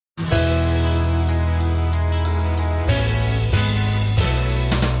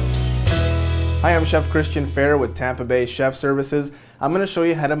Hi, I'm Chef Cristian Feher with Tampa Bay Chef Services. I'm going to show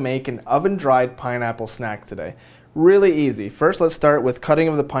you how to make an oven-dried pineapple snack today. Really easy. First, let's start with cutting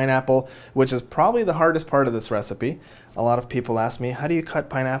of the pineapple, which is probably the hardest part of this recipe. A lot of people ask me, how do you cut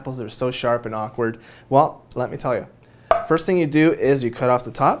pineapples? They're so sharp and awkward. Well, let me tell you. First thing you do is you cut off the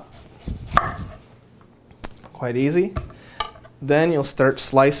top. Quite easy. Then you'll start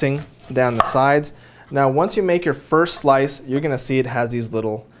slicing down the sides. Now, once you make your first slice, you're going to see it has these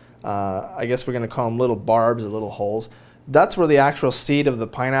little I guess we're going to call them little barbs or little holes. That's where the actual seed of the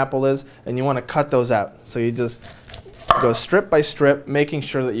pineapple is, and you want to cut those out. So you just go strip by strip, making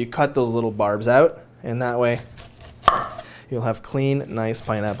sure that you cut those little barbs out, and that way you'll have clean, nice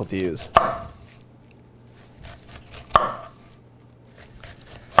pineapple to use.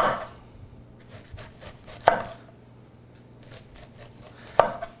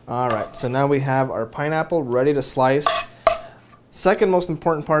 Alright, so now we have our pineapple ready to slice. Second most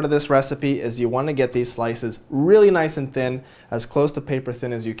important part of this recipe is you want to get these slices really nice and thin, as close to paper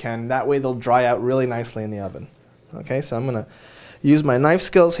thin as you can. That way they'll dry out really nicely in the oven. Okay, so I'm going to use my knife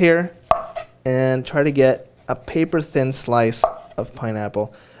skills here and try to get a paper thin slice of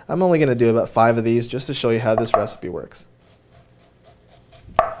pineapple. I'm only going to do about 5 of these just to show you how this recipe works.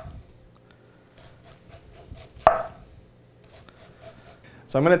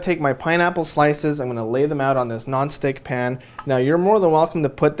 So I'm going to take my pineapple slices, I'm going to lay them out on this nonstick pan. Now you're more than welcome to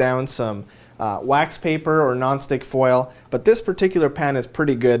put down some wax paper or nonstick foil, but this particular pan is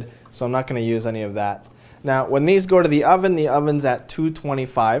pretty good, so I'm not going to use any of that. Now when these go to the oven's at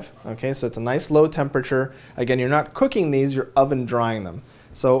 225, okay, so it's a nice low temperature. Again, you're not cooking these, you're oven drying them.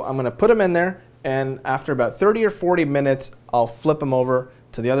 So I'm going to put them in there, and after about 30 or 40 minutes, I'll flip them over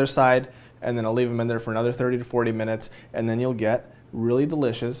to the other side, and then I'll leave them in there for another 30 to 40 minutes, and then you'll get really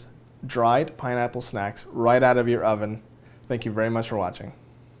delicious dried pineapple snacks right out of your oven. Thank you very much for watching.